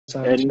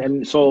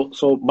So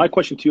my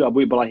question to you, Abu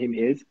Ibrahim,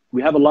 is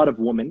we have a lot of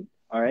women,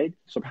 all right,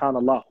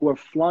 subhanallah, who are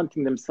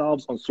flaunting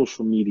themselves on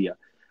social media.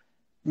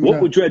 What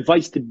Yeah. would your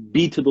advice to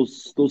be to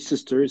those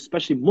sisters,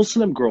 especially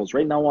Muslim girls,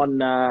 right now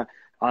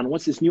on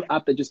what's this new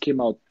app that just came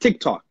out,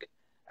 TikTok,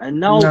 and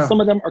now Yeah. some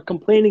of them are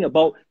complaining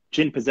about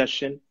jinn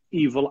possession,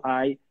 evil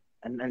eye,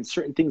 and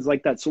certain things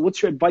like that. So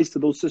what's your advice to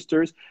those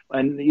sisters,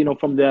 and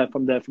from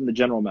the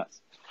general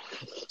mass?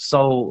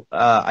 So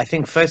I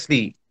think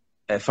firstly,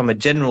 from a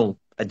general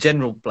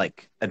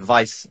like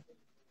advice,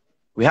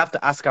 we have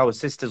to ask our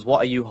sisters, what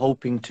are you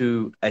hoping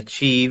to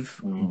achieve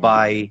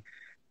by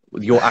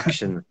your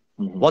action?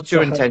 What's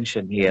your صح.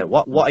 intention here?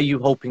 What are you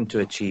hoping to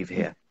achieve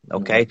here?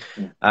 Okay,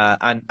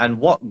 and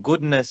what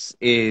goodness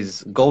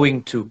is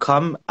going to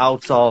come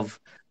out of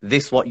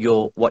this? What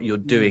you're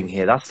doing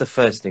here? That's the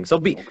first thing. So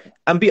be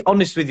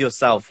honest with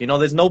yourself. You know,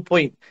 there's no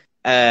point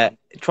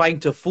trying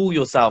to fool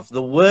yourself.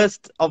 The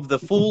worst of the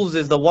fools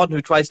is the one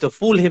who tries to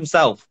fool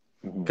himself.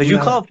 Because you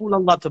Yeah. can't fool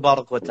Allah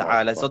Tabarak wa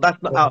Ta'ala. So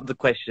that's not out of the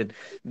question.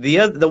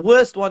 The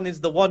worst one is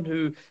the one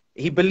who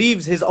he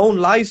believes his own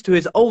lies to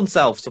his own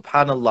self,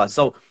 subhanallah.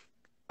 So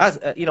as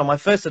my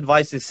first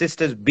advice is,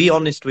 sisters, be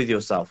honest with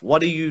yourself.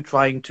 What are you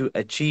trying to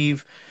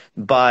achieve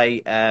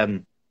by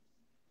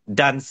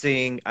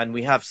dancing? And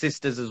we have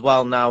sisters as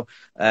well now,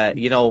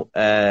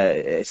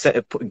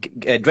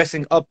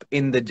 dressing up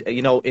in the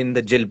in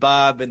the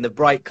jilbab, in the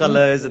bright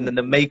colors, and then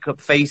the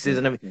makeup faces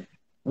and everything.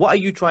 What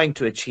are you trying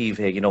to achieve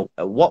here?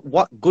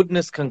 What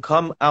goodness can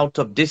come out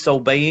of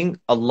disobeying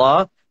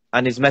Allah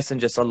and His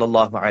Messenger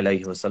sallallahu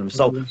alaihi wasallam?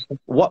 So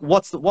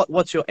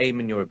what's your aim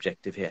and your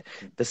objective here?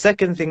 The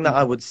second thing that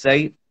I would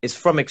say is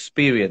from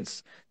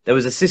experience. There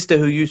was a sister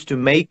who used to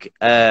make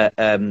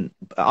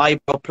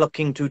eyebrow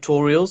plucking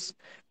tutorials,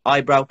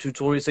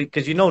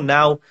 because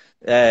now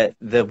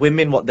the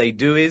women, what they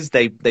do is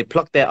they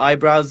pluck their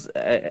eyebrows.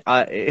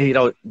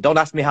 Don't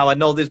ask me how I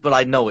know this, but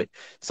I know it.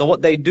 So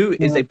what they do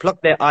is they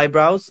pluck their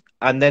eyebrows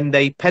and then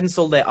they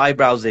pencil their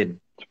eyebrows in.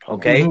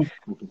 Okay,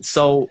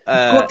 so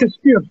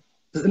تشقير.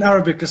 In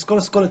Arabic, it's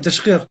called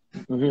تشقير.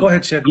 Go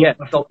ahead, Sheikh. yeah,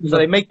 so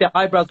they make their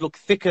eyebrows look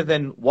thicker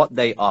than what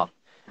they are.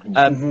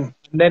 And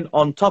then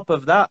on top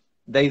of that,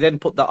 they then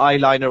put the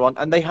eyeliner on,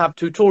 and they have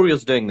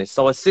tutorials doing this.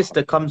 So a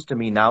sister comes to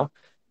me now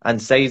and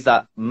says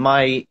that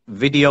my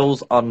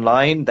videos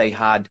online, they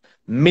had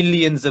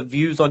millions of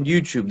views on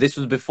YouTube. This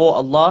was before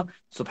Allah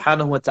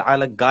subhanahu wa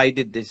ta'ala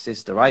guided this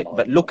sister, right?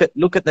 But look at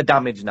the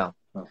damage now.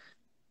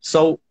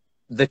 So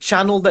the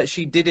channel that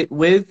she did it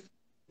with,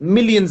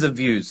 millions of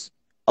views.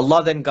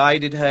 Allah then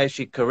guided her.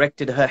 She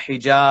corrected her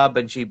hijab,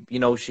 and she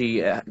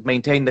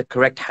maintained the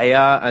correct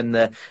haya and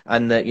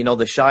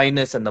the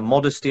shyness and the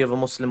modesty of a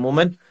Muslim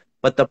woman.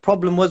 But the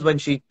problem was when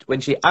she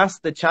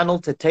asked the channel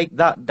to take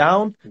that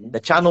down, the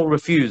channel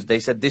refused. They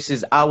said, "This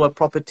is our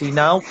property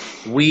now.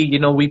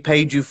 We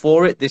paid you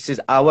for it. This is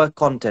our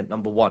content."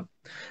 Number one.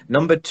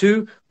 Number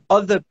two,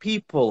 other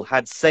people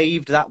had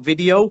saved that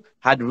video,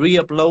 had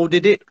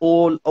re-uploaded it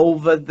all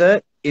over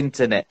the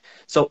internet.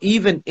 So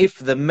even if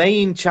the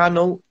main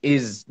channel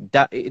is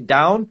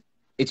down,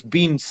 it's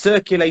been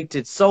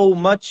circulated so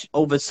much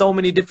over so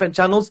many different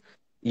channels,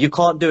 you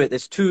can't do it.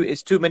 It's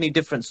too many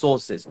different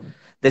sources.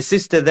 The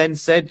sister then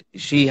said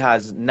she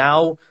has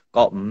now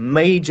got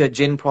major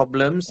jinn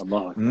problems,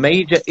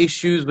 major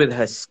issues with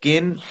her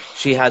skin.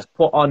 She has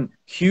put on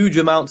huge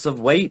amounts of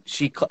weight.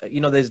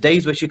 There's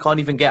days where she can't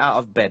even get out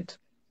of bed.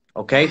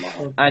 Okay,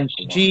 and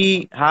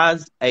she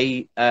has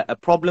a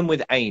problem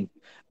with ain.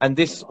 And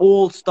this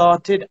all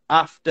started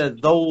after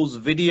those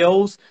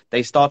videos,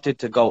 they started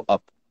to go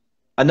up.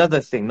 Another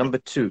thing, number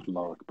two,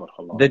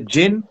 the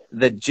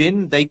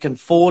jinn, they can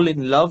fall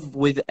in love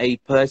with a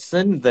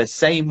person the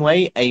same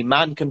way a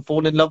man can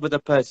fall in love with a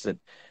person.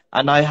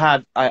 And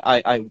I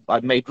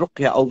made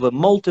ruqya over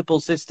multiple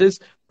sisters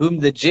whom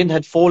the jinn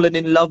had fallen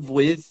in love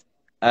with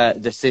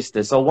the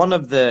sister. So one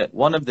of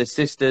the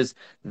sisters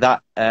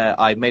that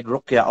I made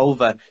ruqya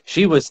over,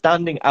 she was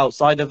standing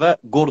outside of a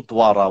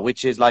gurdwara,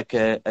 which is like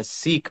a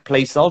Sikh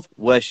place of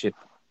worship.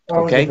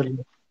 Okay,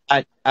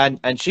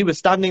 and she was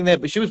standing there,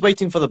 but she was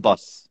waiting for the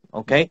bus.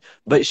 Okay,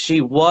 but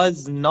she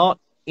was not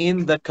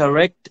in the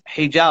correct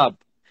hijab,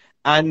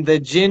 and the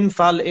jinn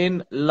fell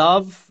in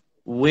love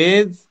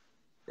with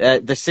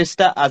the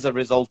sister as a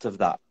result of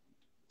that.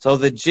 So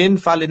the jinn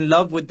fell in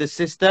love with the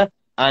sister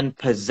and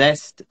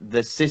possessed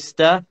the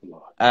sister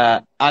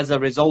as a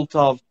result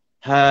of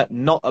her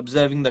not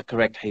observing the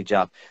correct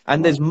hijab.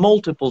 And there's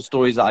multiple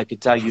stories that I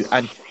could tell you.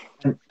 And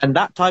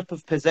that type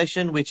of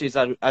possession, which is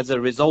as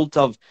a result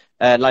of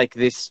like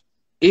this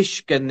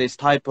ishq and this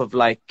type of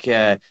like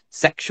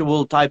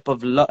sexual type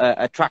of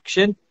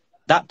attraction,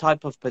 that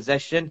type of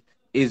possession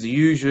is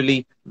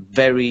usually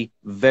very,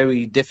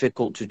 very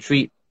difficult to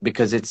treat,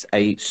 because it's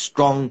a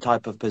strong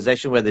type of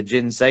possession where the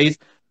jinn says,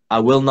 "I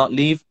will not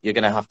leave, you're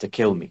going to have to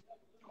kill me."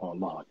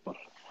 Allah Akbar.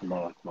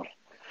 Allah Akbar.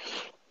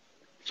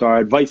 So our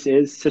advice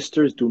is,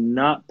 sisters, do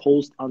not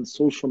post on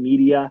social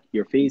media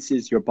your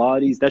faces, your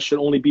bodies. That should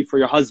only be for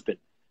your husband.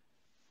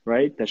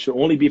 right? That should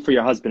only be for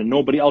your husband, and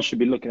nobody else should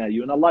be looking at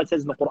you. And Allah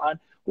says in the Quran,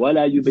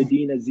 وَلَا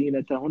يُبَدِينَ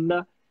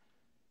زِينَتَهُنَّ,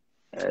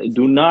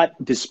 do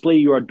not display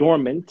your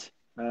adornment,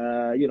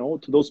 to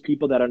those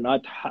people that are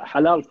not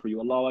halal for you.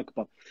 Allahu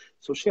Akbar.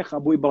 So Sheikh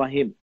Abu Ibrahim,